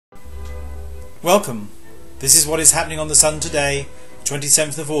Welcome. This is what is happening on the Sun today,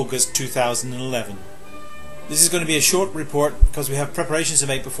 27th of August 2011. This is going to be a short report because we have preparations to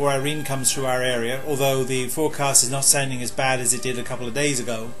make before Irene comes through our area, although the forecast is not sounding as bad as it did a couple of days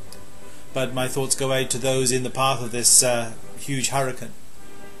ago. But my thoughts go out to those in the path of this huge hurricane.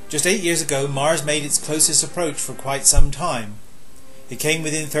 Just 8 years ago, Mars made its closest approach for quite some time. It came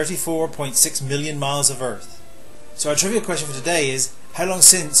within 34.6 million miles of Earth. So our trivia question for today is, how long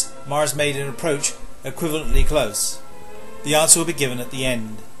since Mars made an approach equivalently close? The answer will be given at the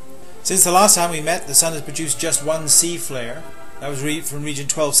end. Since the last time we met, the Sun has produced just one C flare. That was from region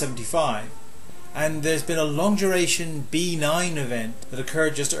 1275. And there's been a long duration B9 event that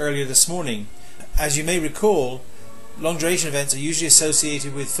occurred just earlier this morning. As you may recall, long duration events are usually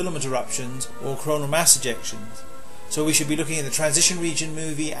associated with filament eruptions or coronal mass ejections. So we should be looking at the transition region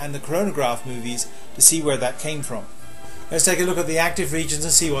movie and the coronagraph movies to see where that came from. Let's take a look at the active regions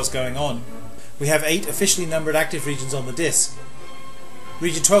and see what's going on. We have 8 officially numbered active regions on the disk.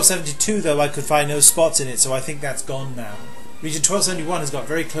 Region 1272, though, I could find no spots in it, so I think that's gone now. Region 1271 has got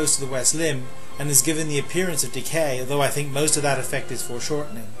very close to the west limb and has given the appearance of decay, although I think most of that effect is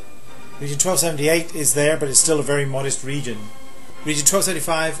foreshortening. Region 1278 is there, but it's still a very modest region. Region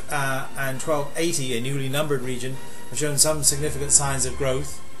 1275 and 1280, a newly numbered region, have shown some significant signs of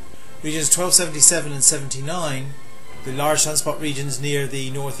growth. Regions 1277 and 79, the large sunspot regions near the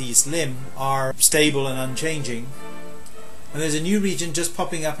northeast limb, are stable and unchanging. And there's a new region just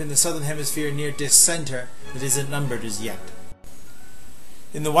popping up in the southern hemisphere near disk center that isn't numbered as yet.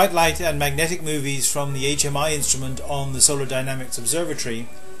 In the white light and magnetic movies from the HMI instrument on the Solar Dynamics Observatory,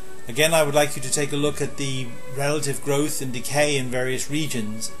 again I would like you to take a look at the relative growth and decay in various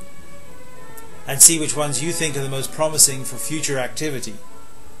regions and see which ones you think are the most promising for future activity.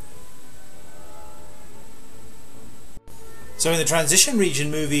 So in the transition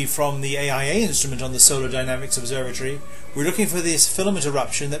region movie from the AIA instrument on the Solar Dynamics Observatory, we're looking for this filament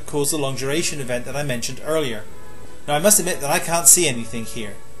eruption that caused the long duration event that I mentioned earlier. Now I must admit that I can't see anything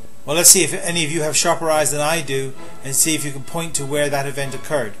here. Well, let's see if any of you have sharper eyes than I do and see if you can point to where that event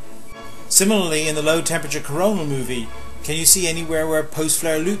occurred. Similarly, in the low temperature coronal movie, can you see anywhere where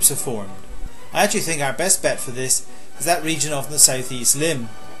post-flare loops are formed? I actually think our best bet for this is that region off the southeast limb,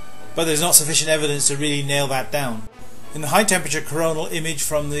 but there's not sufficient evidence to really nail that down. In the high temperature coronal image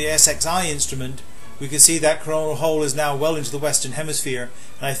from the SXI instrument, we can see that coronal hole is now well into the western hemisphere,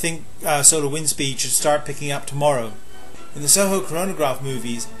 and I think solar wind speed should start picking up tomorrow. In the SOHO coronagraph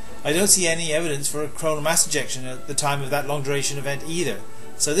movies, I don't see any evidence for a coronal mass ejection at the time of that long duration event either,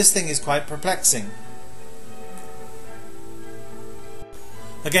 so this thing is quite perplexing.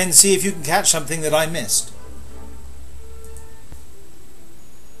 Again, see if you can catch something that I missed.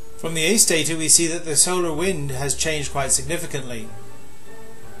 From the ACE data we see that the solar wind has changed quite significantly.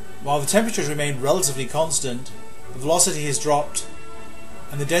 While the temperatures remain relatively constant, the velocity has dropped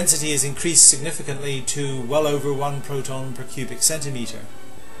and the density has increased significantly to well over 1 proton per cubic centimetre.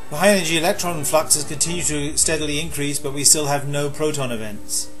 The high energy electron fluxes continue to steadily increase, but we still have no proton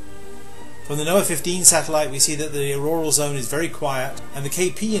events. From the NOAA 15 satellite we see that the auroral zone is very quiet and the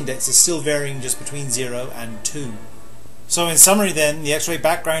KP index is still varying just between 0 and 2. So in summary then, the X-ray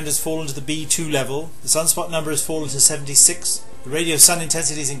background has fallen to the B2 level, the sunspot number has fallen to 76, the radio sun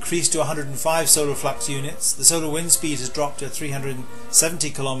intensity has increased to 105 solar flux units, the solar wind speed has dropped to 370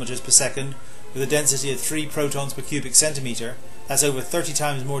 kilometers per second with a density of 3 protons per cubic centimetre. That's over 30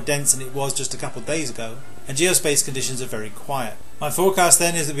 times more dense than it was just a couple of days ago, and geospace conditions are very quiet. My forecast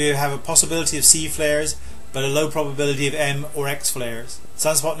then is that we have a possibility of C flares, but a low probability of M or X flares.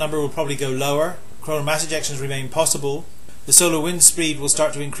 Sunspot number will probably go lower, coronal mass ejections remain possible, the solar wind speed will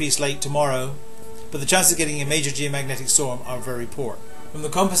start to increase late tomorrow, but the chances of getting a major geomagnetic storm are very poor. From the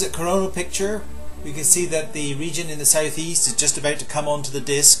composite coronal picture, we can see that the region in the southeast is just about to come onto the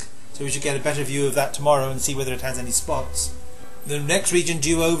disk, so we should get a better view of that tomorrow and see whether it has any spots. The next region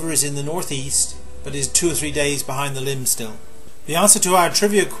due over is in the northeast, but is 2 or 3 days behind the limb still. The answer to our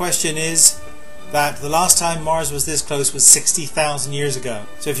trivia question is that the last time Mars was this close was 60,000 years ago.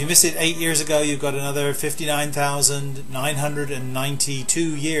 So if you missed it 8 years ago, you've got another 59,992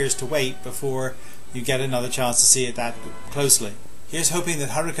 years to wait before you get another chance to see it that closely. Here's hoping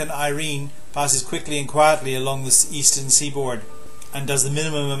that Hurricane Irene passes quickly and quietly along the eastern seaboard and does the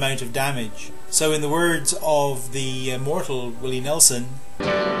minimum amount of damage. So in the words of the immortal Willie Nelson,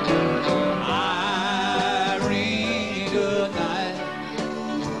 Irene, good night.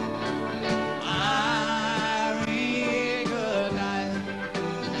 Irene, good night.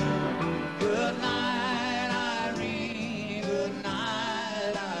 Good night, Irene. Good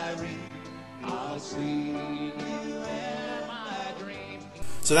night, Irene. I'll see you in my dreams.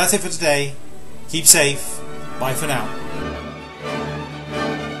 So that's it for today. Keep safe. Bye for now.